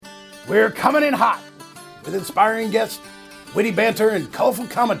We're coming in hot with inspiring guests, witty banter, and colorful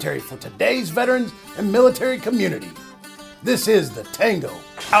commentary for today's veterans and military community. This is the Tango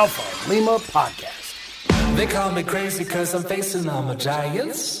Alpha Lima podcast. They call me crazy cause I'm facing all my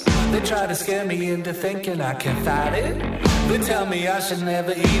giants. They try to scare me into thinking I can fight it. They tell me I should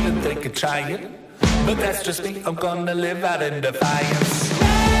never even think of trying. But that's just me, I'm gonna live out in defiance.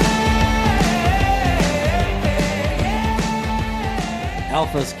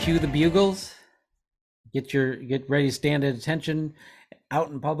 Alphas, cue the bugles. Get ready to stand at attention out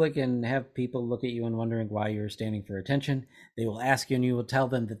in public and have people look at you and wondering why you're standing for attention. They will ask you and you will tell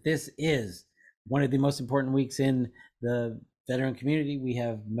them that this is one of the most important weeks in the veteran community. We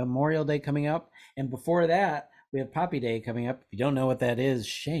have Memorial Day coming up, and before that we have Poppy Day coming up. If you don't know what that is,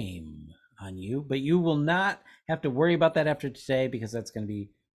 shame on you, but you will not have to worry about that after today because that's going to be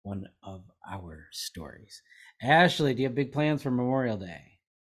one of our stories. Ashley, do you have big plans for Memorial Day?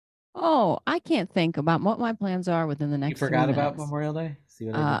 Oh, I can't think about what my plans are within the next. You forgot about Memorial Day? See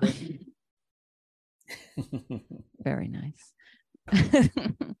what I did there? Very nice.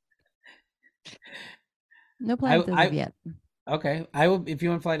 No plans as of yet. Okay, I will. If you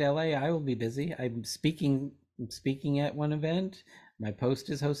want to fly to LA, I will be busy. I'm speaking at one event. My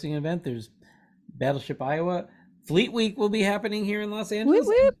post is hosting an event. There's Battleship Iowa. Fleet Week will be happening here in Los Angeles.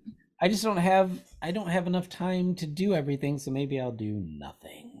 Whoop, whoop. I don't have enough time to do everything, so maybe I'll do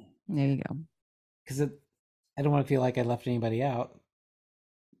nothing. There you go. Because I don't want to feel like I left anybody out.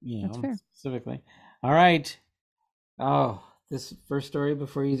 That's fair. Specifically. All right. Oh, this first story a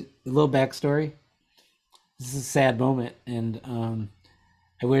little backstory. This is a sad moment, and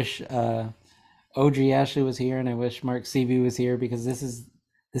I wish OG Ashley was here, and I wish Mark CV was here because this is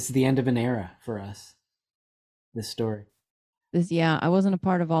the end of an era for us. This story. I wasn't a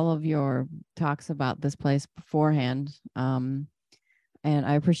part of all of your talks about this place beforehand. And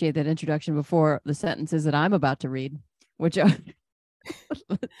I appreciate that introduction before the sentences that I'm about to read, which are,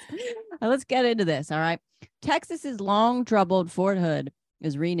 let's get into this. All right. Texas's long troubled Fort Hood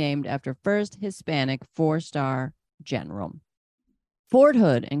is renamed after first Hispanic 4-star general. Fort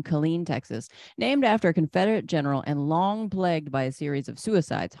Hood in Killeen, Texas, named after a Confederate general and long plagued by a series of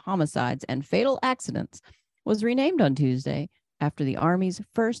suicides, homicides, and fatal accidents, was renamed on Tuesday after the Army's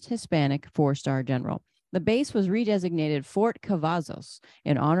first Hispanic 4-star general. The base was redesignated Fort Cavazos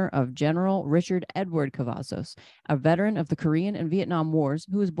in honor of General Richard Edward Cavazos, a veteran of the Korean and Vietnam Wars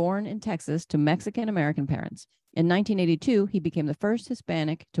who was born in Texas to Mexican-American parents. In 1982, he became the first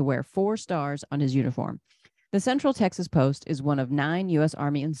Hispanic to wear 4 stars on his uniform. The Central Texas Post is one of 9 U.S.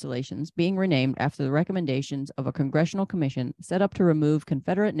 Army installations being renamed after the recommendations of a congressional commission set up to remove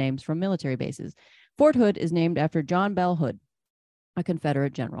Confederate names from military bases. Fort Hood is named after John Bell Hood, a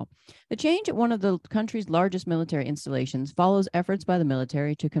Confederate general. The change at one of the country's largest military installations follows efforts by the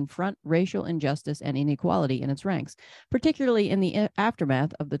military to confront racial injustice and inequality in its ranks, particularly in the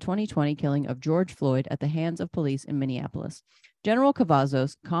aftermath of the 2020 killing of George Floyd at the hands of police in Minneapolis. General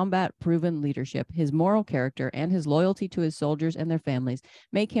Cavazos' combat-proven leadership, his moral character, and his loyalty to his soldiers and their families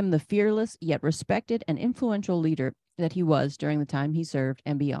make him the fearless yet respected and influential leader that he was during the time he served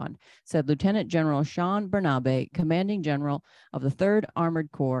and beyond, said Lieutenant General Sean Bernabe, commanding general of the 3rd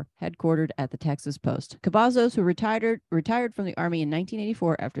Armored Corps, headquartered at the Texas Post. Cavazos, who retired from the Army in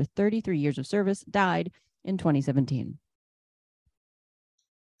 1984 after 33 years of service, died in 2017.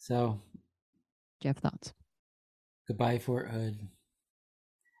 So, Jeff, thoughts? Goodbye, Fort Hood.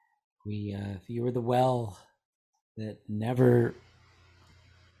 You were the well that never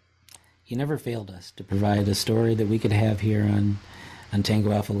failed us to provide a story that we could have here on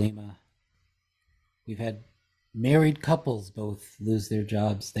Tango Alpha Lima. We've had married couples both lose their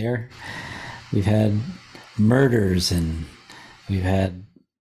jobs there. We've had murders, and we've had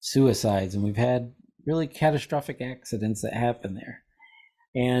suicides, and we've had really catastrophic accidents that happen there.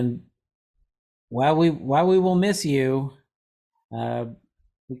 And while we will miss you, we kind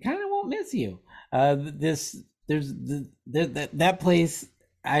of won't miss you. That place,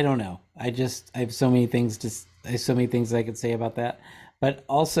 I don't know. I have so many things I could say about that. But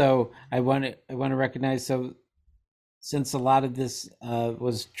also, I want to recognize. So, since a lot of this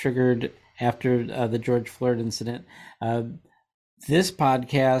was triggered after the George Floyd incident, this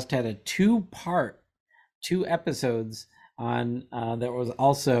podcast had a 2 episodes on that was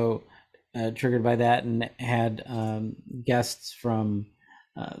also triggered by that, and had guests from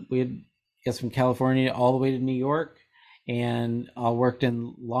California all the way to New York, and worked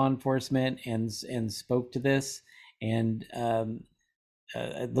in law enforcement and spoke to this. And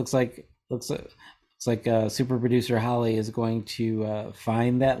it looks like super producer Holly is going to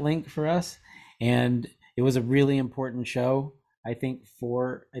find that link for us. And it was a really important show I think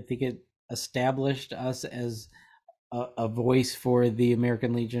it established us as a voice for the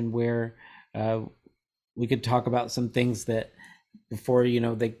American Legion, where we could talk about some things that before,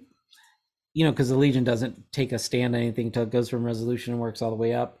 because the Legion doesn't take a stand on anything until it goes from resolution and works all the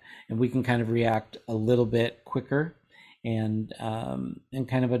way up, and we can kind of react a little bit quicker and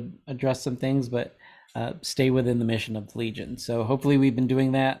kind of address some things, but stay within the mission of the Legion. So hopefully we've been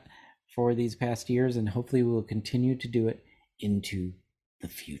doing that for these past years, and hopefully we will continue to do it into the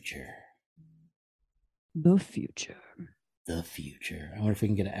future. The future. The future. I wonder if we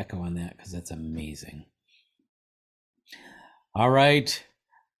can get an echo on that, because that's amazing. All right.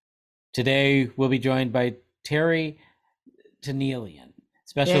 Today we'll be joined by Terri Tanielian,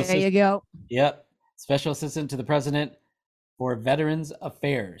 There you go. Yep. Special Assistant to the President for Veterans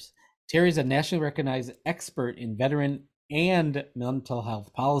Affairs. Terri's a nationally recognized expert in veteran and mental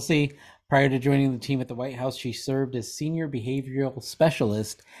health policy. Prior to joining the team at the White House, she served as Senior Behavioral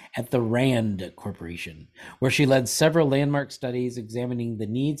Specialist at the RAND Corporation, where she led several landmark studies examining the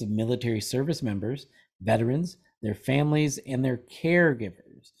needs of military service members, veterans, their families, and their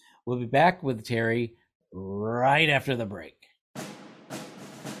caregivers. We'll be back with Terri right after the break.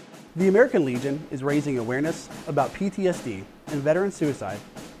 The American Legion is raising awareness about PTSD and veteran suicide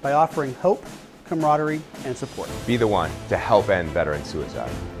by offering hope, camaraderie, and support. Be the one to help end veteran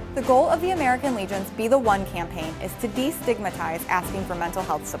suicide. The goal of the American Legion's Be the One campaign is to destigmatize asking for mental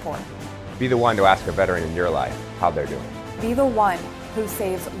health support. Be the one to ask a veteran in your life how they're doing. Be the one who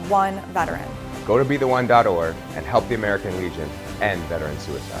saves one veteran. Go to betheone.org and help the American Legion end veteran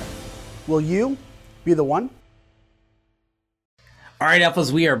suicide. Will you be the one? All right,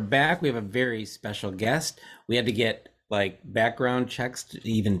 Alphas, we are back. We have a very special guest. We had to get background checks to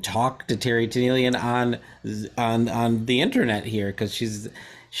even talk to Terri Tanielian on the internet here, because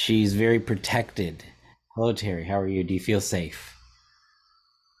she's very protected. Hello, Terri. How are you? Do you feel safe?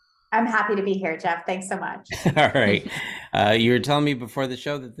 I'm happy to be here, Jeff. Thanks so much. All right. You were telling me before the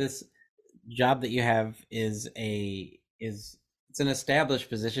show that this job that you have is it's an established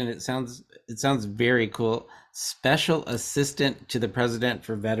position. It sounds very cool. Special Assistant to the President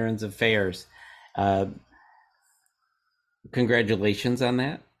for Veterans Affairs. Congratulations on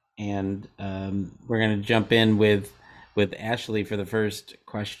that. And we're going to jump in with Ashley for the first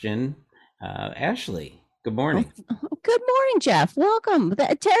question. Ashley, good morning. Good morning, Jeff. Welcome.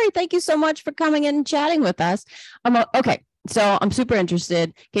 Terri, thank you so much for coming in and chatting with us. Okay, so I'm super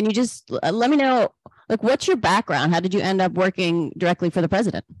interested. Can you just let me know, what's your background? How did you end up working directly for the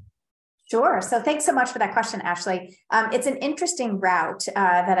president? Sure. So thanks so much for that question, Ashley. It's an interesting route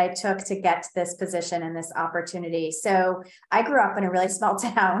that I took to get to this position and this opportunity. So I grew up in a really small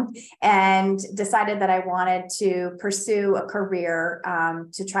town and decided that I wanted to pursue a career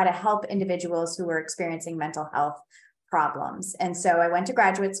to try to help individuals who were experiencing mental health problems. And so I went to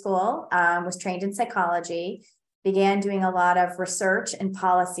graduate school, was trained in psychology, began doing a lot of research and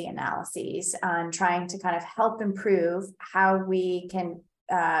policy analyses on trying to kind of help improve how we can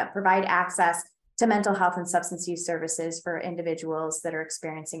provide access to mental health and substance use services for individuals that are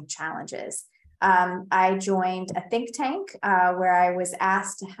experiencing challenges. I joined a think tank where I was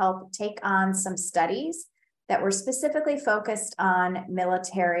asked to help take on some studies that were specifically focused on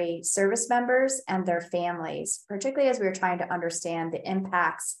military service members and their families, particularly as we were trying to understand the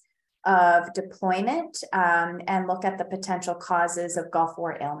impacts of deployment and look at the potential causes of Gulf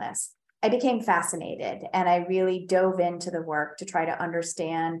War illness. I became fascinated and I really dove into the work to try to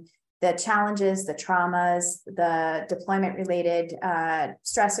understand the challenges, the traumas, the deployment related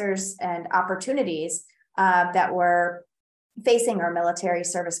stressors and opportunities that were facing our military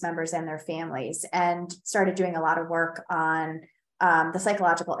service members and their families, and started doing a lot of work on the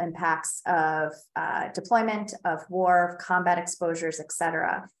psychological impacts of deployment, of war, of combat exposures, et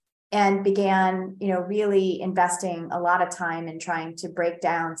cetera. And began, really investing a lot of time in trying to break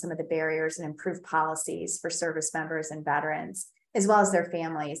down some of the barriers and improve policies for service members and veterans, as well as their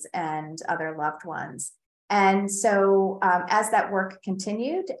families and other loved ones. And so as that work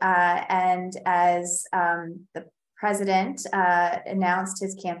continued and as the president announced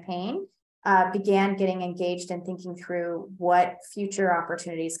his campaign, began getting engaged in thinking through what future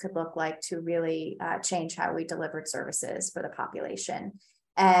opportunities could look like to really change how we delivered services for the population.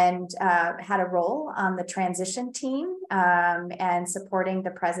 And had a role on the transition team and supporting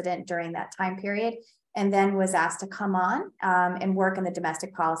the president during that time period, and then was asked to come on and work in the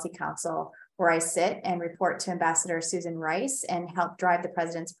Domestic Policy Council, where I sit and report to Ambassador Susan Rice and help drive the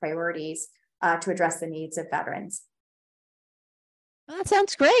president's priorities to address the needs of veterans. Well, that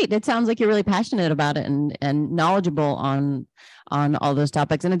sounds great. It sounds like you're really passionate about it and knowledgeable on all those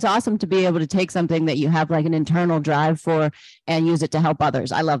topics. And it's awesome to be able to take something that you have like an internal drive for and use it to help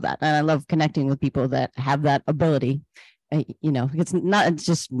others. I love that. And I love connecting with people that have that ability. It's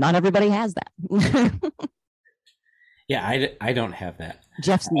just not everybody has that. Yeah, I don't have that.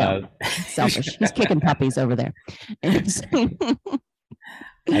 Jeff's selfish. He's kicking puppies over there.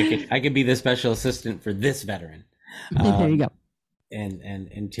 I could be the special assistant for this veteran. There you go.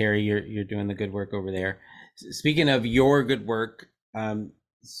 And Terri, you're doing the good work over there. Speaking of your good work,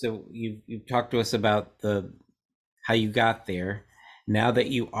 so you've talked to us about how you got there. Now that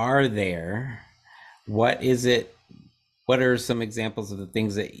you are there, what is it? What are some examples of the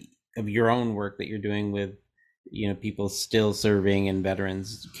things of your own work that you're doing with, people still serving and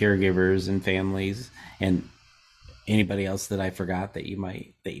veterans, caregivers, and families, and anybody else that I forgot that you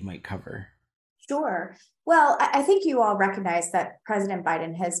might cover? Sure. Well, I think you all recognize that President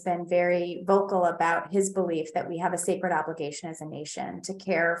Biden has been very vocal about his belief that we have a sacred obligation as a nation to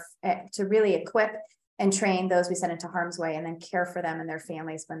care, to really equip and train those we send into harm's way, and then care for them and their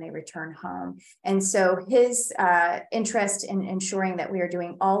families when they return home. And so his interest in ensuring that we are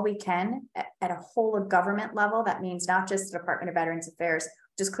doing all we can at a whole of government level, that means not just the Department of Veterans Affairs,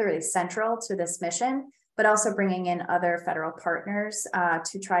 which is clearly central to this mission, but also bringing in other federal partners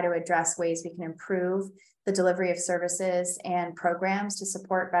to try to address ways we can improve the delivery of services and programs to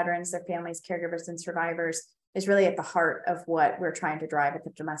support veterans, their families, caregivers, and survivors is really at the heart of what we're trying to drive at the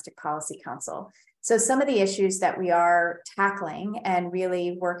Domestic Policy Council. So some of the issues that we are tackling and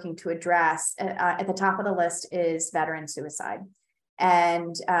really working to address at the top of the list is veteran suicide.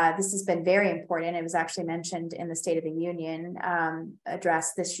 And this has been very important. It was actually mentioned in the State of the Union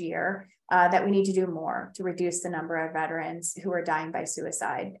address this year that we need to do more to reduce the number of veterans who are dying by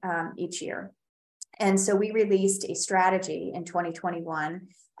suicide each year. And so we released a strategy in 2021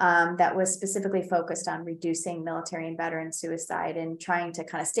 that was specifically focused on reducing military and veteran suicide and trying to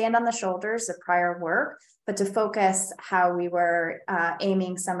kind of stand on the shoulders of prior work, but to focus how we were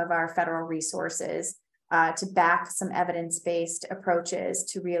aiming some of our federal resources to back some evidence-based approaches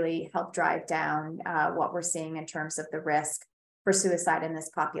to really help drive down what we're seeing in terms of the risk for suicide in this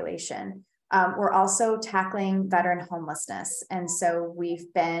population. We're also tackling veteran homelessness. And so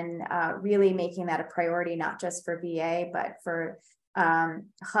we've been really making that a priority, not just for VA, but for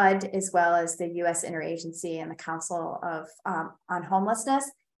HUD, as well as the U.S. Interagency and the Council on Homelessness,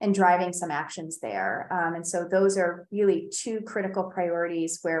 and driving some actions there. And so those are really two critical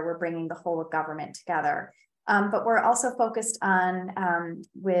priorities where we're bringing the whole of government together. But we're also focused on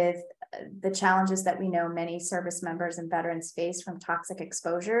with the challenges that we know many service members and veterans face from toxic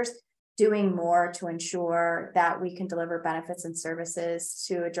exposures, doing more to ensure that we can deliver benefits and services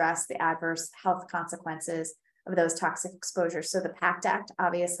to address the adverse health consequences of those toxic exposures. So the PACT Act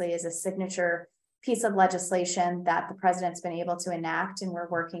obviously is a signature piece of legislation that the president's been able to enact, and we're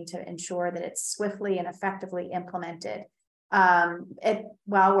working to ensure that it's swiftly and effectively implemented.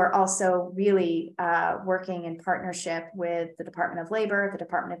 While we're also really working in partnership with the Department of Labor, the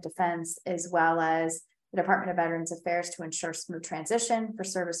Department of Defense, as well as the Department of Veterans Affairs to ensure smooth transition for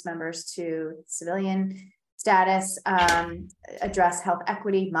service members to civilian status, address health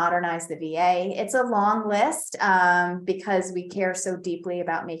equity, modernize the VA. It's a long list because we care so deeply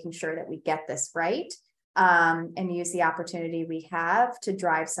about making sure that we get this right and use the opportunity we have to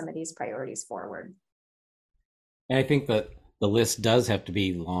drive some of these priorities forward. And I think that the list does have to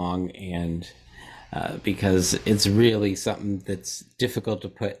be long, and because it's really something that's difficult to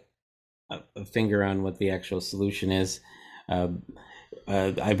put a finger on what the actual solution is.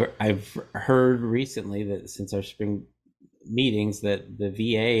 I've heard recently that since our spring meetings that the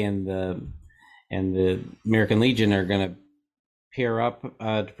VA and the American Legion are going to pair up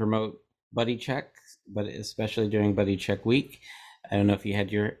to promote buddy checks, but especially during Buddy Check Week. I don't know if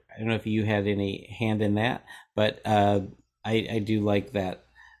you had any hand in that, but I do like that.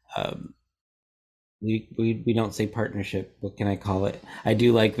 We don't say partnership. What can I call it? I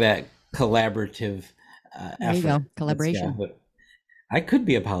do like that collaborative effort. There you go, collaboration. I could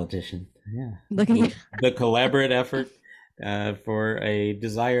be a politician. Yeah, look at you. The collaborative effort for a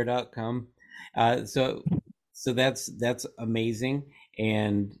desired outcome. So that's amazing,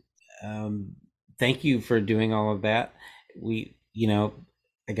 and thank you for doing all of that.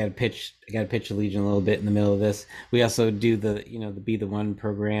 I got to pitch the Legion a little bit in the middle of this. We also do the Be the One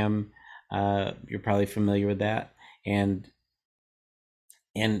program. You're probably familiar with that, and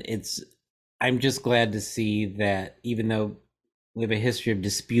I'm just glad to see that even though we have a history of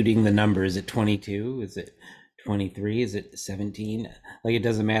disputing the numbers at 22, is it 23, is it 17? Like, it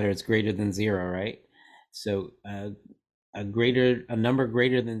doesn't matter, it's greater than 0, right? So a number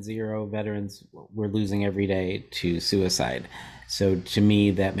greater than 0 veterans we're losing every day to suicide. So to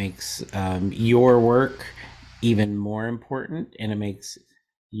me, that makes your work even more important, and it makes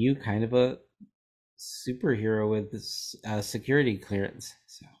you kind of a superhero with this security clearance.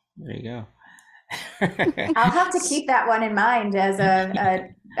 So there you go. I'll have to keep that one in mind as a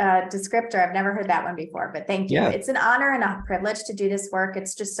descriptor. I've never heard that one before, but thank you. Yeah. It's an honor and a privilege to do this work.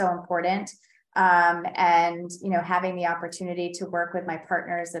 It's just so important. And, having the opportunity to work with my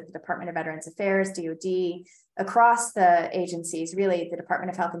partners at the Department of Veterans Affairs, DOD, across the agencies, really the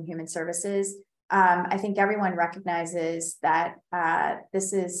Department of Health and Human Services. I think everyone recognizes that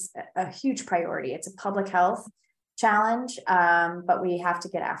this is a huge priority. It's a public health challenge, but we have to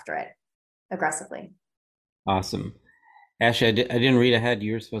get after it aggressively. Awesome. Ashley, I didn't read ahead.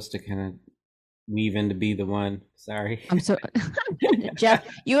 You were supposed to kind of weave in to be the one. Sorry. I'm so Jeff,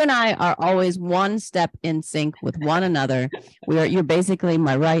 you and I are always one step in sync with one another. You're basically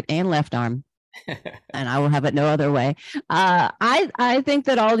my right and left arm. And I will have it no other way. I think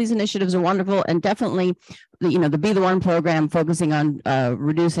that all these initiatives are wonderful, and definitely, the Be the One program focusing on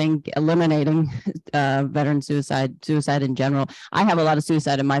eliminating veteran suicide in general. I have a lot of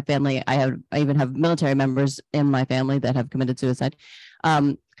suicide in my family. I even have military members in my family that have committed suicide.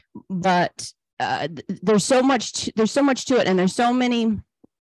 But there's so much to it, and there's so many.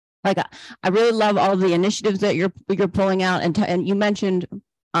 Like, I really love all the initiatives that you're pulling out, and you mentioned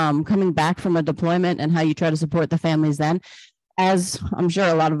coming back from a deployment and how you try to support the families then. As I'm sure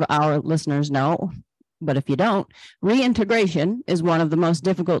a lot of our listeners know, but if you don't, reintegration is one of the most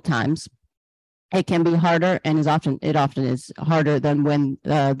difficult times. It can be harder, and it often is harder than when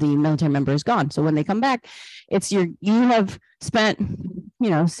the military member is gone. So when they come back, you have spent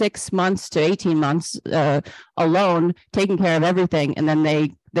 6 months to 18 months alone taking care of everything, and then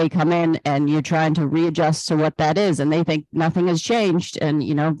they come in and you're trying to readjust to what that is, and they think nothing has changed, and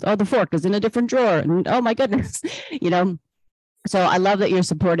the fork is in a different drawer, and oh my goodness. So I love that you're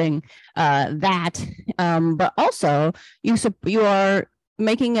supporting that, but also you are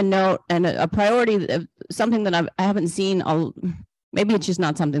making a note and a priority of something that I haven't seen. Maybe it's just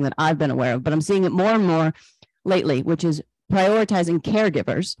not something that I've been aware of, but I'm seeing it more and more lately, which is prioritizing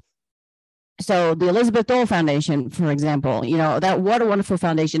caregivers. So the Elizabeth Dole Foundation, for example, what a wonderful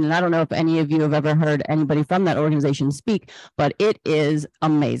foundation. And I don't know if any of you have ever heard anybody from that organization speak, but it is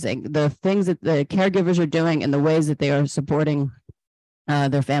amazing. The things that the caregivers are doing and the ways that they are supporting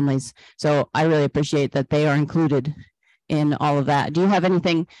their families. So I really appreciate that they are included in all of that. Do you have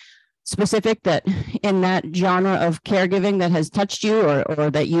anything specific that in that genre of caregiving that has touched you or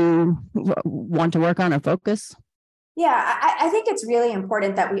that you want to work on or focus? Yeah, I think it's really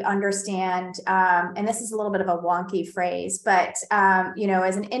important that we understand, and this is a little bit of a wonky phrase, but,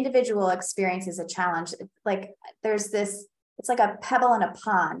 as an individual experiences a challenge, like there's this, it's like a pebble in a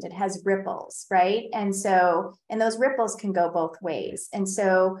pond, it has ripples, right? And those ripples can go both ways. And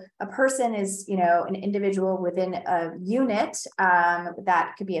so a person is, an individual within a unit,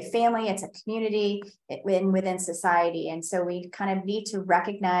 that could be a family, it's a community, within society. And so we kind of need to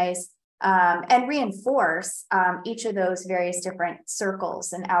recognize and reinforce each of those various different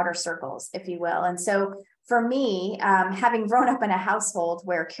circles and outer circles, if you will. And so for me, having grown up in a household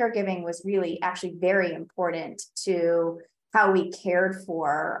where caregiving was really actually very important to how we cared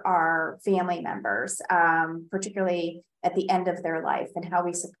for our family members, particularly at the end of their life, and how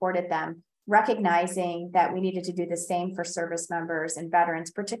we supported them, recognizing that we needed to do the same for service members and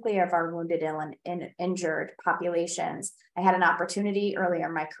veterans, particularly of our wounded, ill, and injured populations. I had an opportunity earlier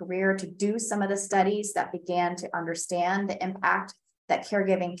in my career to do some of the studies that began to understand the impact that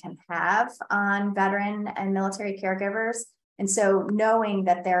caregiving can have on veteran and military caregivers. And so knowing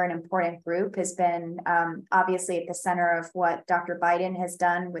that they're an important group has been obviously at the center of what Dr. Biden has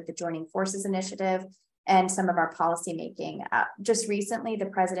done with the Joining Forces Initiative and some of our policymaking. Just recently, the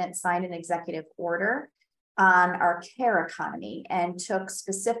president signed an executive order on our care economy and took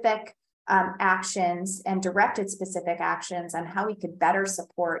specific actions and directed specific actions on how we could better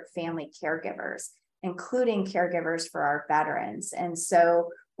support family caregivers, including caregivers for our veterans. And so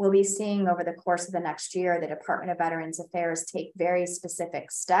we'll be seeing over the course of the next year, the Department of Veterans Affairs take very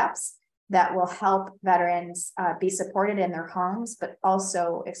specific steps that will help veterans be supported in their homes, but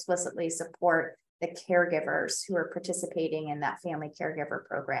also explicitly support the caregivers who are participating in that family caregiver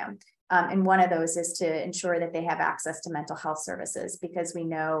program. And one of those is to ensure that they have access to mental health services, because we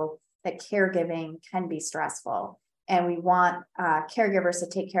know that caregiving can be stressful, and we want caregivers to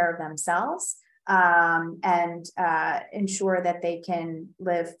take care of themselves and ensure that they can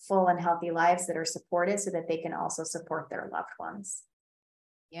live full and healthy lives that are supported, so that they can also support their loved ones.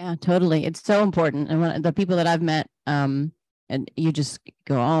 Yeah, totally. It's so important. And when the people that I've met, and you just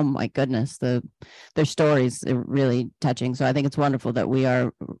go, oh my goodness, their stories are really touching. So I think it's wonderful that we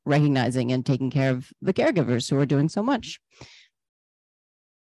are recognizing and taking care of the caregivers who are doing so much.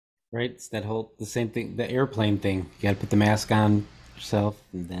 Right? It's the same thing, the airplane thing. You got to put the mask on yourself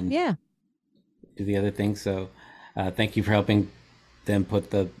and then Yeah. do the other thing. So thank you for helping them put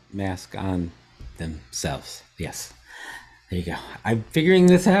the mask on themselves. Yes. There you go. I'm figuring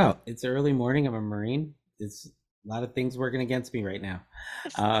this out. It's early morning. I'm a Marine. It's a lot of things working against me right now.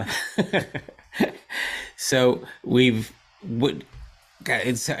 So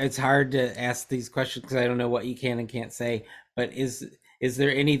it's hard to ask these questions because I don't know what you can and can't say. But is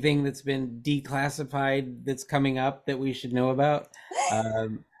there anything that's been declassified that's coming up that we should know about,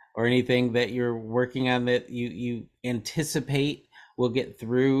 or anything that you're working on that you anticipate will get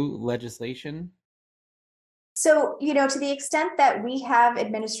through legislation? So, to the extent that we have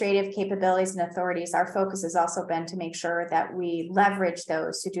administrative capabilities and authorities, our focus has also been to make sure that we leverage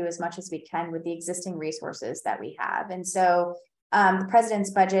those to do as much as we can with the existing resources that we have. And so the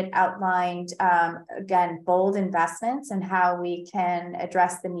president's budget outlined, again, bold investments in how we can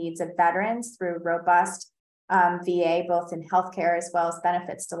address the needs of veterans through robust VA, both in healthcare as well as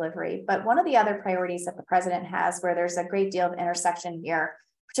benefits delivery. But one of the other priorities that the president has, where there's a great deal of intersection here,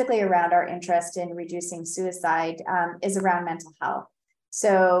 particularly around our interest in reducing suicide, is around mental health.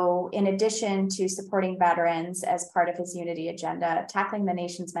 So in addition to supporting veterans as part of his unity agenda, tackling the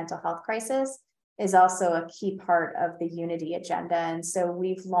nation's mental health crisis is also a key part of the unity agenda. And so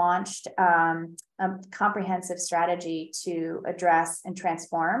we've launched a comprehensive strategy to address and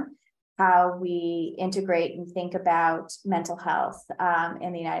transform how we integrate and think about mental health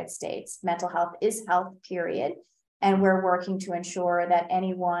in the United States. Mental health is health, period. And we're working to ensure that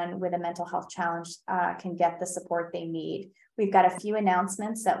anyone with a mental health challenge can get the support they need. We've got a few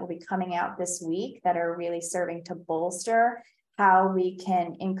announcements that will be coming out this week that are really serving to bolster how we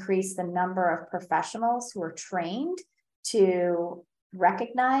can increase the number of professionals who are trained to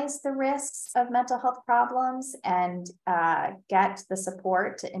recognize the risks of mental health problems and get the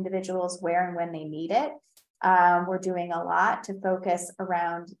support to individuals where and when they need it. We're doing a lot to focus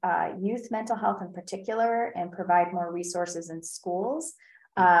around youth mental health in particular and provide more resources in schools.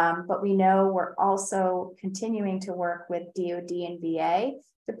 But we know we're also continuing to work with DoD and VA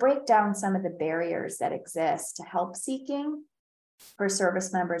to break down some of the barriers that exist to help seeking for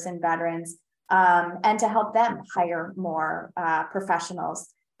service members and veterans, and to help them hire more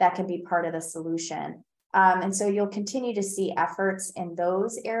professionals that can be part of the solution. And so you'll continue to see efforts in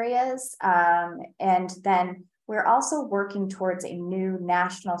those areas. And then we're also working towards a new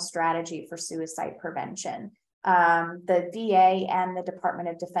national strategy for suicide prevention. The VA and the Department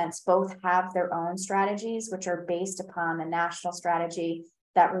of Defense both have their own strategies, which are based upon the national strategy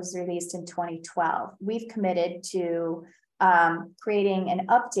that was released in 2012. We've committed to creating an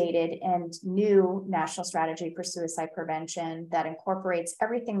updated and new national strategy for suicide prevention that incorporates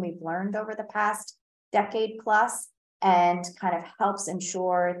everything we've learned over the past decade plus and kind of helps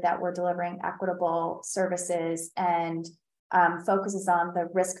ensure that we're delivering equitable services and focuses on the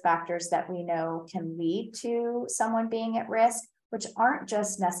risk factors that we know can lead to someone being at risk, which aren't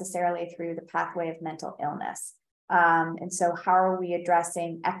just necessarily through the pathway of mental illness. And so how are we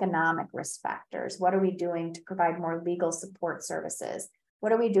addressing economic risk factors? What are we doing to provide more legal support services?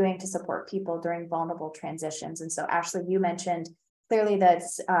 What are we doing to support people during vulnerable transitions? And so Ashley, you mentioned clearly that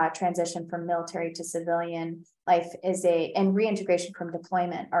transition from military to civilian life and reintegration from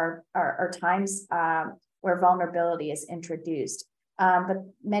deployment are times where vulnerability is introduced. But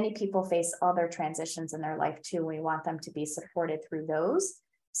many people face other transitions in their life too. We want them to be supported through those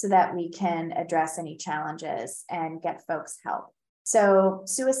so that we can address any challenges and get folks help. So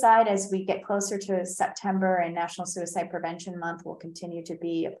suicide, as we get closer to September and National Suicide Prevention Month, will continue to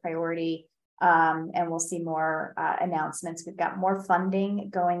be a priority. And we'll see more announcements. We've got more funding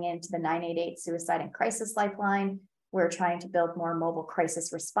going into the 988 Suicide and Crisis Lifeline. We're trying to build more mobile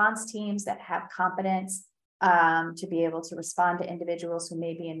crisis response teams that have competence to be able to respond to individuals who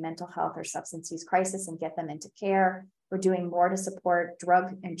may be in mental health or substance use crisis and get them into care. We're doing more to support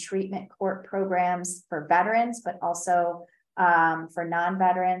drug and treatment court programs for veterans, but also for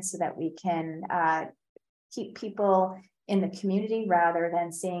non-veterans so that we can keep people in the community rather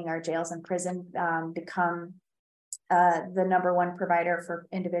than seeing our jails and prison become the #1 provider for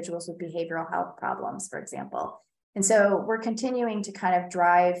individuals with behavioral health problems, for example. And so we're continuing to kind of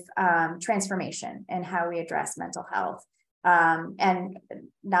drive transformation in how we address mental health, and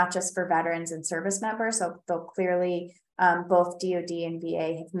not just for veterans and service members. So though clearly both DoD and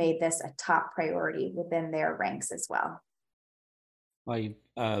VA have made this a top priority within their ranks as well. Well,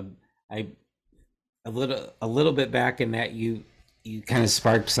 I a little bit back in that you kind of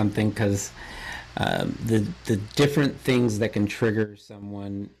sparked something, because the different things that can trigger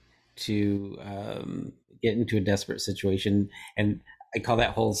someone to get into a desperate situation, and I call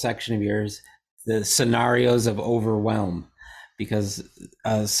that whole section of yours the scenarios of overwhelm, because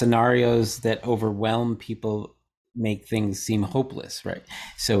scenarios that overwhelm people make things seem hopeless, right?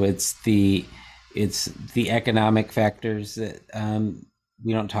 So it's the economic factors that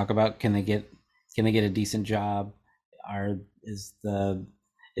we don't talk about. Can they get a decent job? Are the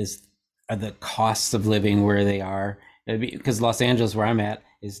costs of living where they are? Because Los Angeles, where I'm at,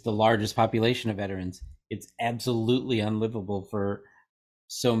 is the largest population of veterans. It's absolutely unlivable for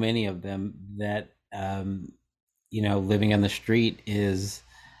so many of them that living on the street is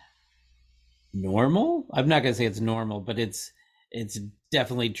normal. I'm not going to say it's normal, but it's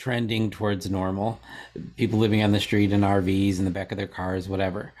definitely trending towards normal. People living on the street in RVs in the back of their cars,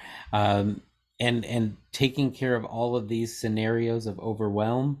 whatever. And taking care of all of these scenarios of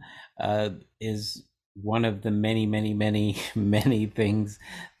overwhelm is one of the many, many, many, many things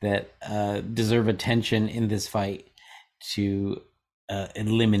that deserve attention in this fight to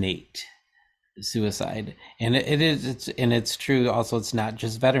eliminate suicide. And it's true. Also, it's not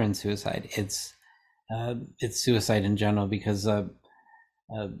just veteran suicide. It's suicide in general, because a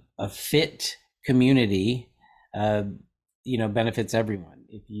fit community, benefits everyone.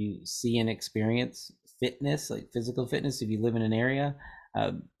 If you see and experience fitness, like physical fitness, if you live in an area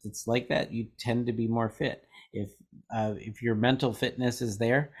it's like that, you tend to be more fit. If your mental fitness is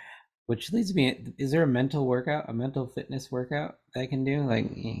there, which leads me, is there a mental fitness workout that I can do? Like,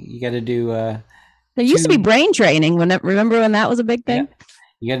 you got to do there used to be brain training. Remember when that was a big thing? Yeah.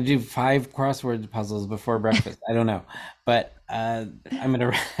 You got to do 5 crossword puzzles before breakfast. I don't know, but I'm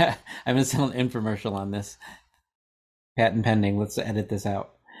gonna sell an infomercial on this. Patent pending. Let's edit this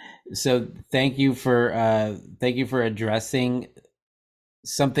out. So thank you for addressing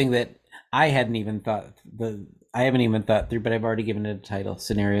something that I haven't even thought through, but I've already given it a title: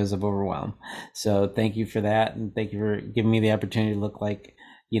 scenarios of overwhelm. So thank you for that, and thank you for giving me the opportunity to look like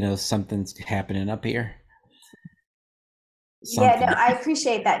something's happening up here. Yeah, no, I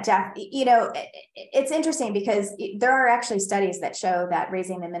appreciate that, Jeff. It's interesting because there are actually studies that show that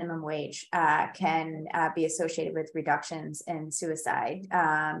raising the minimum wage can be associated with reductions in suicide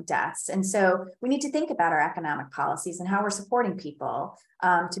deaths. And so we need to think about our economic policies and how we're supporting people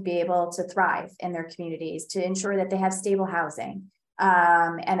to be able to thrive in their communities, to ensure that they have stable housing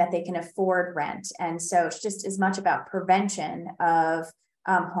and that they can afford rent. And so it's just as much about prevention of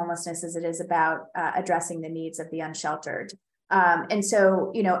homelessness as it is about addressing the needs of the unsheltered. And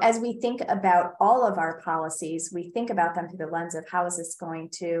so, as we think about all of our policies, we think about them through the lens of how is this going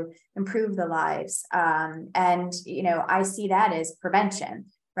to improve the lives? And I see that as prevention,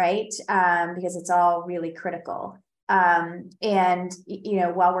 right? Because it's all really critical. And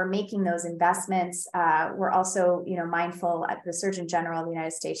while we're making those investments, we're also, mindful. The Surgeon General of the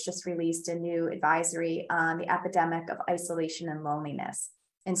United States just released a new advisory on the epidemic of isolation and loneliness.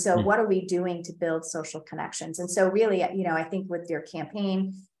 And so what are we doing to build social connections? And so really, I think with your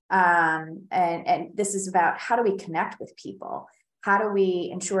campaign, and this is about how do we connect with people? How do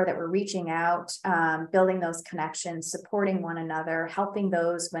we ensure that we're reaching out, building those connections, supporting one another, helping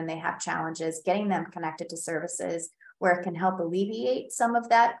those when they have challenges, getting them connected to services where it can help alleviate some of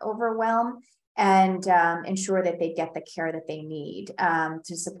that overwhelm, and ensure that they get the care that they need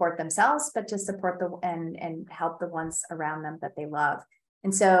to support themselves, but to support and help the ones around them that they love.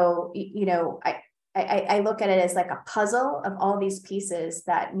 And so, I look at it as like a puzzle of all these pieces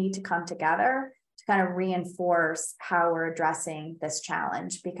that need to come together to kind of reinforce how we're addressing this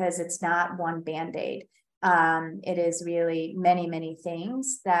challenge, because it's not one Band-Aid. It is really many, many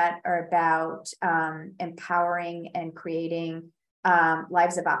things that are about empowering and creating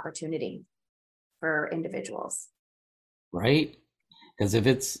lives of opportunity for individuals. Right. Because if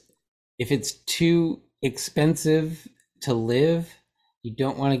it's too expensive to live, you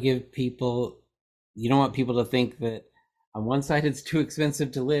don't want people to think that on one side it's too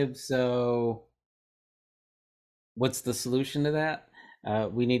expensive to live. So what's the solution to that?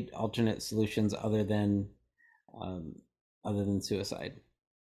 We need alternate solutions other than suicide.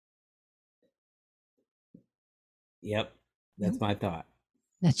 Yep. That's my thought.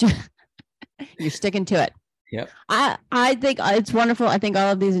 That's you're sticking to it. Yep. I think it's wonderful. I think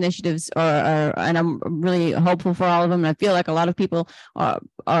all of these initiatives are, and I'm really hopeful for all of them. And I feel like a lot of people are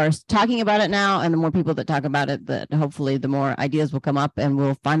talking about it now, and the more people that talk about it, that hopefully the more ideas will come up, and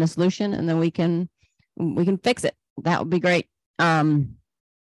we'll find a solution, and then we can fix it. That would be great.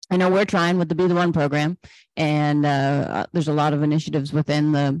 I know we're trying with the Be the One program, and there's a lot of initiatives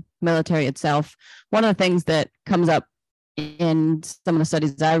within the military itself. One of the things that comes up in some of the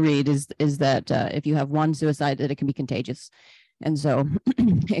studies I read is that if you have one suicide, that it can be contagious, and so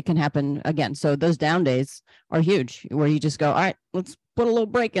it can happen again. So those down days are huge, where you just go, all right, let's put a little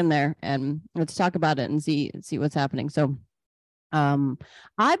break in there and let's talk about it and see what's happening. So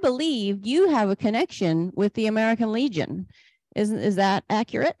I believe you have a connection with the American Legion. Is that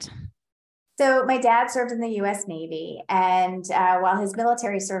accurate? So my dad served in the U.S. Navy, and while his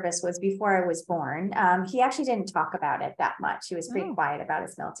military service was before I was born, he actually didn't talk about it that much. He was pretty quiet about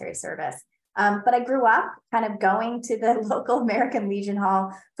his military service. But I grew up kind of going to the local American Legion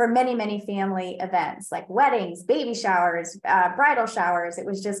Hall for many, many family events, like weddings, baby showers, bridal showers. It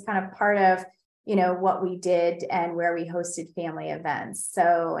was just kind of part of, what we did and where we hosted family events.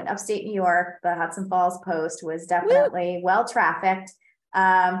 So in upstate New York, the Hudson Falls Post was definitely well trafficked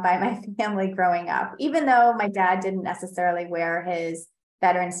by my family growing up. Even though my dad didn't necessarily wear his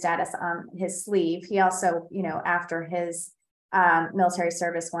veteran status on his sleeve, he also, after his military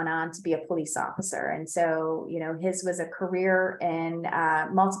service, went on to be a police officer. And so, his was a career in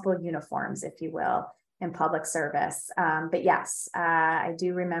multiple uniforms, if you will, in public service. But yes, I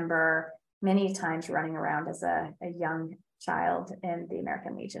do remember many times running around as a young child in the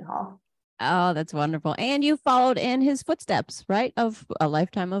American Legion Hall. Oh, that's wonderful. And you followed in his footsteps, right? Of a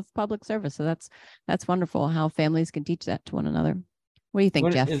lifetime of public service. So that's wonderful how families can teach that to one another. What do you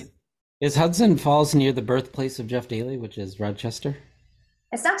think, Jeff? Is Hudson Falls near the birthplace of Jeff Daly, which is Rochester?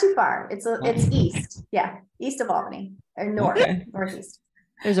 It's not too far. It's east. Yeah. East of Albany or northeast.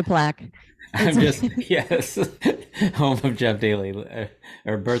 There's a plaque. I'm just, yes, home of Jeff Daly,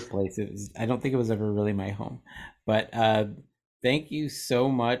 or birthplace. I don't think it was ever really my home, but thank you so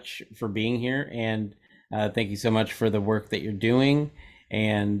much for being here, and thank you so much for the work that you're doing.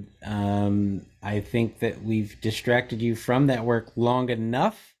 And I think that we've distracted you from that work long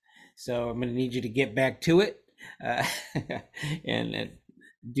enough, so I'm going to need you to get back to it and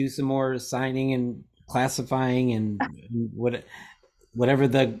do some more signing and classifying and whatever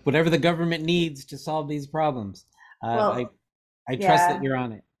the government needs to solve these problems. I trust that you're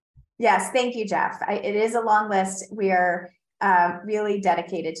on it. Yes, thank you, Jeff. It is a long list. We are really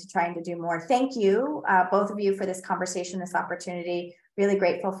dedicated to trying to do more. Thank you, both of you, for this conversation, this opportunity. Really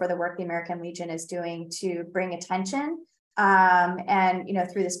grateful for the work the American Legion is doing to bring attention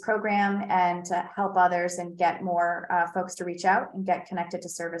and through this program, and to help others and get more folks to reach out and get connected to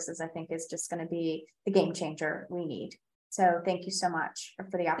services. I think is just going to be the game changer we need. So thank you so much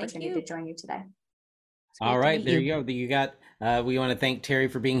for the opportunity to join you today. All right, there you go. You got. We want to thank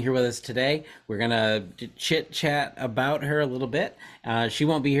Terri for being here with us today. We're gonna chit chat about her a little bit. She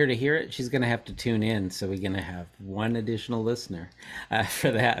won't be here to hear it. She's gonna have to tune in, so we're gonna have one additional listener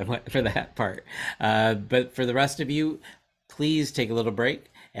for that part. But for the rest of you, please take a little break.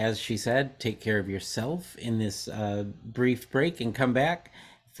 As she said, take care of yourself in this brief break, and come back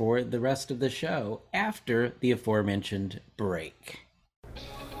for the rest of the show after the aforementioned break.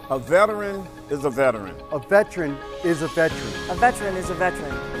 A veteran is a veteran. A veteran is a veteran. A veteran is a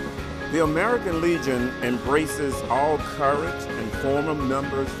veteran. The American Legion embraces all current and former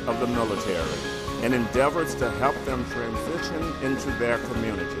members of the military and endeavors to help them transition into their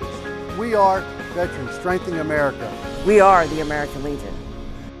communities. We are Veterans Strengthening America. We are the American Legion.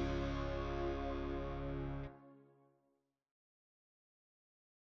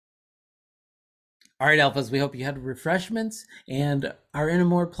 All right, Alphas, we hope you had refreshments and are in a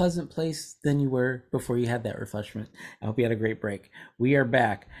more pleasant place than you were before you had that refreshment. I hope you had a great break. We are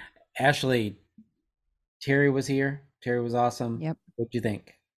back. Ashley, Terri was here. Terri was awesome. Yep. What'd you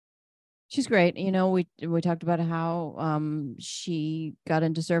think? She's great. We talked about how she got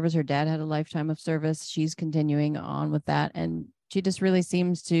into service. Her dad had a lifetime of service. She's continuing on with that. And she just really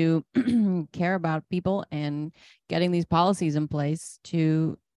seems to care about people and getting these policies in place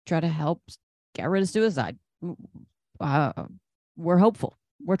to try to help get rid of suicide. We're hopeful.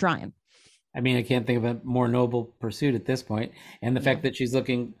 We're trying. I mean, I can't think of a more noble pursuit at this point. And the fact that she's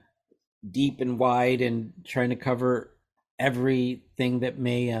looking deep and wide and trying to cover everything that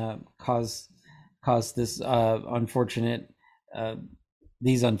may cause this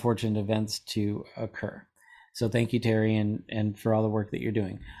these unfortunate events to occur. So thank you, Terri, and for all the work that you're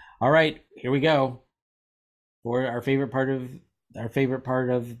doing. All right, here we go for our favorite part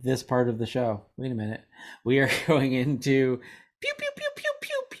of this part of the show. Wait a minute. We are going into pew, pew, pew, pew,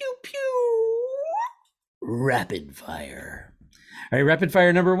 pew, pew, pew. Rapid fire. All right, rapid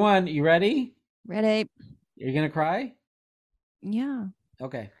fire number 1. You ready? Ready. You're going to cry? Yeah.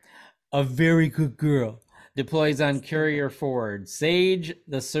 Okay. A very good girl deploys on Courier Ford. Sage,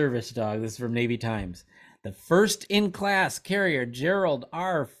 the service dog. This is from Navy Times. The first in class carrier, Gerald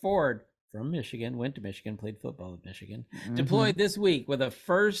R. Ford, from Michigan, went to Michigan, played football at Michigan, deployed this week with a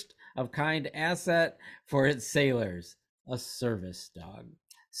first of kind asset for its sailors, a service dog.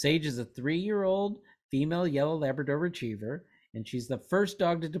 Sage is a 3-year-old female yellow Labrador retriever, and she's the first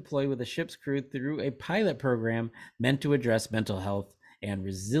dog to deploy with a ship's crew through a pilot program meant to address mental health and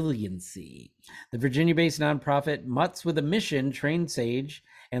resiliency. The Virginia-based nonprofit Mutts with a Mission trained Sage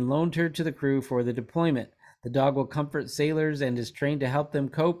and loaned her to the crew for the deployment. The dog will comfort sailors and is trained to help them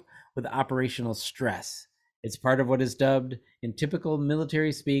cope with operational stress. It's part of what is dubbed, in typical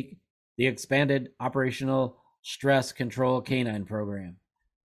military speak, the Expanded Operational Stress Control Canine Program.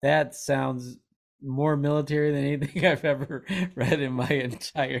 That sounds more military than anything I've ever read in my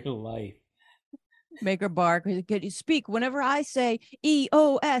entire life. Make her bark. Can you speak whenever I say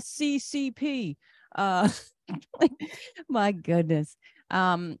EOSCCP? My goodness.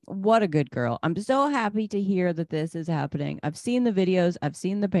 What a good girl. I'm so happy to hear that this is happening. I've seen the videos. I've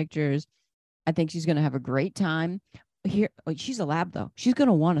seen the pictures. I think she's going to have a great time. Here, she's a lab, though. She's going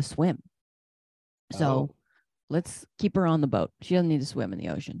to want to swim. So let's keep her on the boat. She doesn't need to swim in the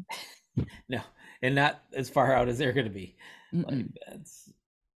ocean. No, and not as far out as they're going to be. Like,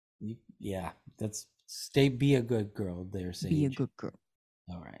 be a good girl there, Sage. Be a good girl.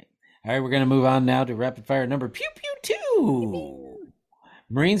 All right, we're going to move on now to rapid fire number pew pew 2.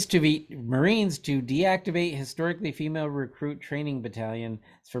 Marines to deactivate historically female recruit training battalion.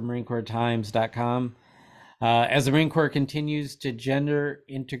 It's from MarineCorpsTimes.com. As the Marine Corps continues to gender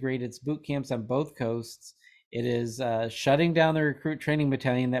integrate its boot camps on both coasts, it is shutting down the recruit training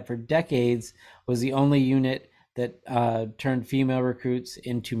battalion that for decades was the only unit that turned female recruits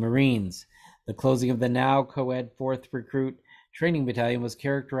into Marines. The closing of the now co-ed 4th Recruit Training Battalion was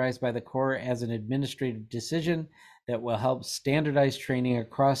characterized by the Corps as an administrative decision that will help standardize training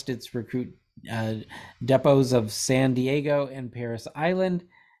across its recruit depots of San Diego and Parris Island,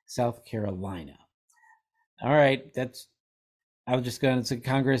 South Carolina. All right, I was just going to say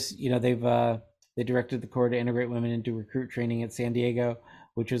Congress, they directed the Corps to integrate women into recruit training at San Diego,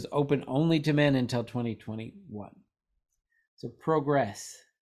 which was open only to men until 2021. So progress.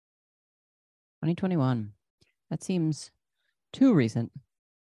 2021. That seems too recent.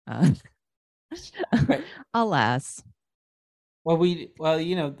 Right. Alas.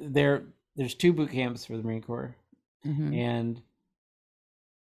 There's 2 boot camps for the Marine Corps, and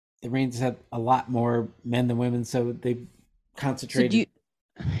the Marines have a lot more men than women, so they concentrated.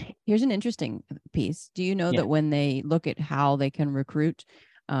 Here's an interesting piece. Do you know that when they look at how they can recruit,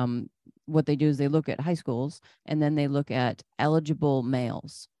 what they do is they look at high schools and then they look at eligible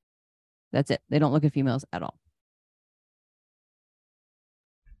males. That's it. They don't look at females at all.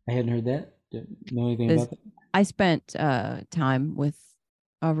 I hadn't heard that. Didn't know anything about that. I spent time with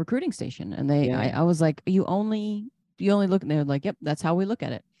a recruiting station, and I was like, you only look, and they're like, yep, that's how we look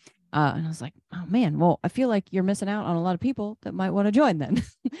at it. And I was like, oh man, well, I feel like you're missing out on a lot of people that might want to join then.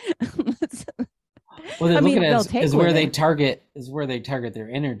 Well, they're looking at is where they target their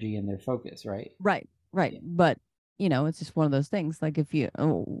energy and their focus, right? Right. Yeah. But it's just one of those things. Like if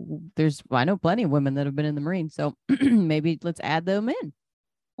I know plenty of women that have been in the Marines, so maybe let's add them in.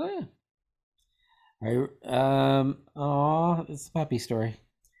 Oh yeah. All right. It's a puppy story.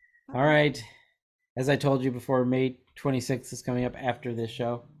 All right. As I told you before, May 26th is coming up after this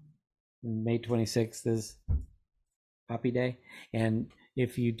show. May 26th is Puppy Day, and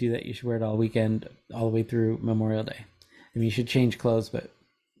if you do that, you should wear it all weekend, all the way through Memorial Day. I mean, you should change clothes, but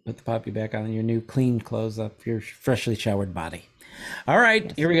put the puppy back on your new clean clothes up your freshly showered body. All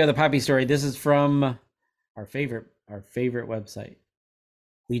right, Here we go. The puppy story. This is from our favorite website,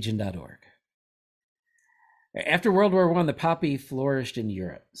 Legion.org. After World War I, the poppy flourished in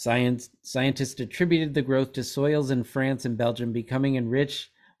Europe. Scientists attributed the growth to soils in France and Belgium becoming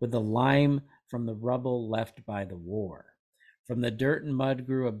enriched with the lime from the rubble left by the war. From the dirt and mud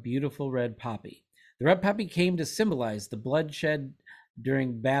grew a beautiful red poppy. The red poppy came to symbolize the bloodshed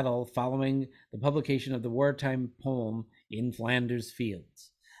during battle following the publication of the wartime poem In Flanders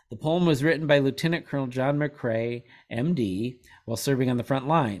Fields. The poem was written by Lieutenant Colonel John McCrae, MD, while serving on the front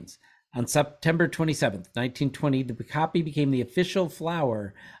lines. On September 27th, 1920, the poppy became the official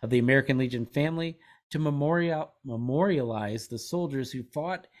flower of the American Legion family to memorialize the soldiers who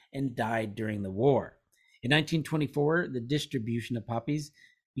fought and died during the war. In 1924, the distribution of poppies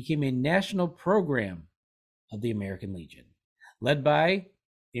became a national program of the American Legion. Led by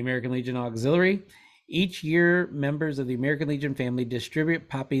the American Legion Auxiliary, each year members of the American Legion family distribute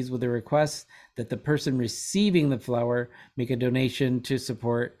poppies with a request that the person receiving the flower make a donation to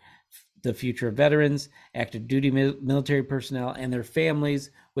support the future of veterans, active duty military personnel, and their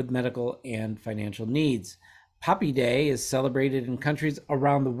families with medical and financial needs. Poppy Day is celebrated in countries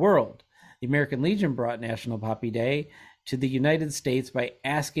around the world. The American Legion brought National Poppy Day to the United States by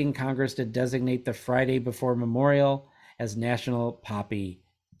asking Congress to designate the Friday before Memorial as National Poppy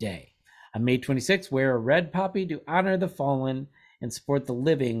Day. On May 26th, wear a red poppy to honor the fallen and support the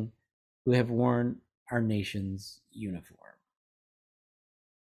living who have worn our nation's uniform.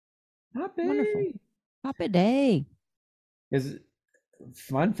 Poppy. Wonderful. Poppy Day. Is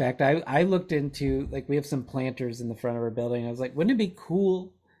fun fact. I looked into, like, we have some planters in the front of our building. I was like, wouldn't it be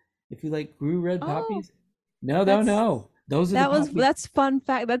cool if you like grew red poppies? No. Those are that's fun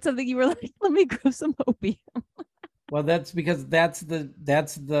fact. That's something you were like, let me grow some opium. Well, that's because that's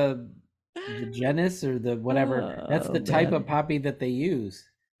the genus or the whatever. That's the type of poppy that they use.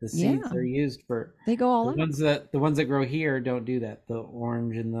 The seeds are used for. They go all the out. ones that grow here don't do that. The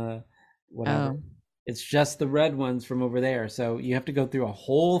orange and the whatever. Oh. It's just the red ones from over there. So you have to go through a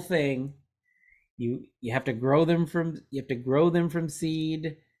whole thing. You have to grow them from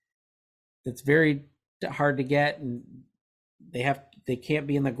seed. That's very hard to get, and they can't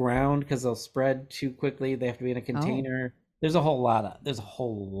be in the ground because they'll spread too quickly. They have to be in a container. There's a whole lot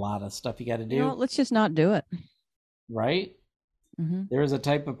of stuff you got to do. Let's just not do it. Right? Mm-hmm. There is a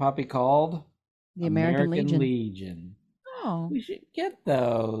type of poppy called the American Legion. Oh, we should get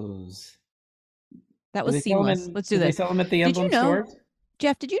those. That was seamless. Let's do this. They sell them at the emblem stores?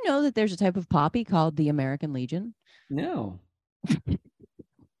 Jeff, did you know that there's a type of poppy called the American Legion? No.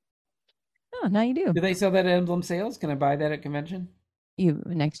 Oh, now you do. Do they sell that at emblem sales? Can I buy that at convention?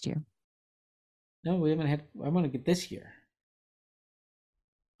 Next year. No, we haven't had. I want to get this year.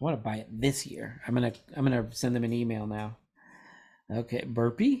 I want to buy it this year. I'm gonna send them an email now. Okay,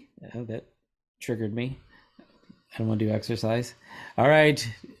 burpee. Oh, that triggered me. I don't want to do exercise. All right.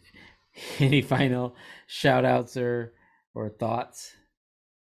 Any final shout outs or thoughts?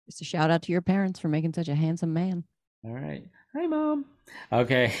 Just a shout out to your parents for making such a handsome man. All right. Hi, Mom.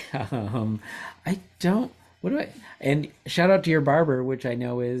 Okay. And shout out to your barber, which I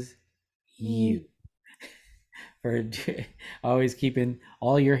know is you, for always keeping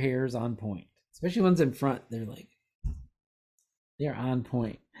all your hairs on point, especially ones in front. They're on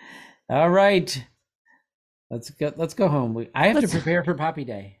point. All right. Let's go home. I have to prepare for Poppy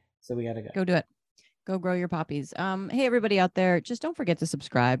Day. So we got to go. Go do it. Go grow your poppies. Hey, everybody out there, just don't forget to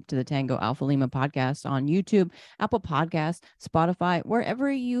subscribe to the Tango Alpha Lima podcast on YouTube, Apple Podcasts, Spotify,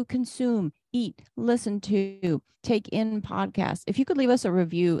 wherever you consume, eat, listen to, take in podcasts. If you could leave us a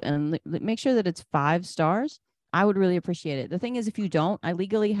review and make sure that it's 5 stars, I would really appreciate it. The thing is, if you don't, I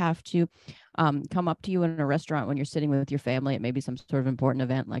legally have to come up to you in a restaurant when you're sitting with your family at maybe some sort of important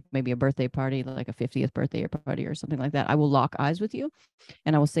event, like maybe a birthday party, like a 50th birthday party or something like that. I will lock eyes with you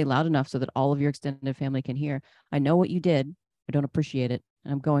and I will say loud enough so that all of your extended family can hear, I know what you did. I don't appreciate it.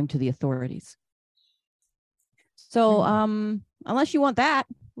 And I'm going to the authorities. So unless you want that,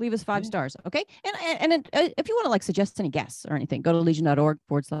 leave us 5 stars. Okay. And if you want to like suggest any guests or anything, go to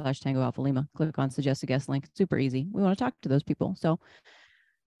legion.org/Tango Alpha Lima. Click on suggest a guest link. Super easy. We want to talk to those people. So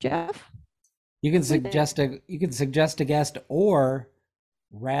Jeff, you can suggest a guest or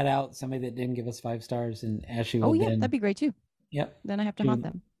rat out somebody that didn't give us 5 stars, and Ashley will that'd be great too. Yep. Then I have to haunt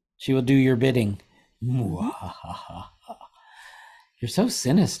them. She will do your bidding. You're so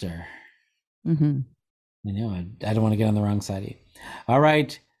sinister. Mm-hmm. I know. I don't want to get on the wrong side of you. All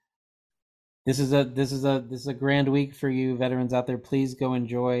right. This is a grand week for you veterans out there. Please go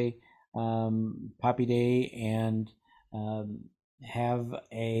enjoy Poppy Day and have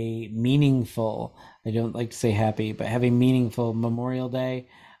a meaningful, I don't like to say happy, but have a meaningful Memorial Day.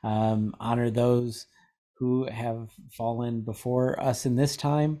 Honor those who have fallen before us in this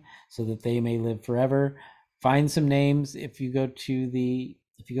time so that they may live forever. Find some names. If you go to the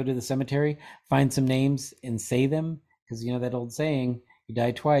cemetery, find some names and say them, because you know that old saying, you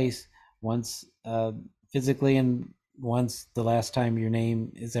die twice, once physically and once the last time your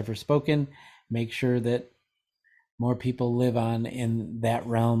name is ever spoken. Make sure that more people live on in that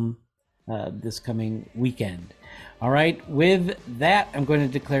realm this coming weekend. All right, with that, I'm going to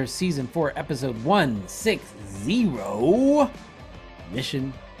declare season 4, episode 160,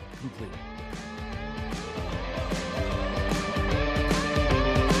 mission complete.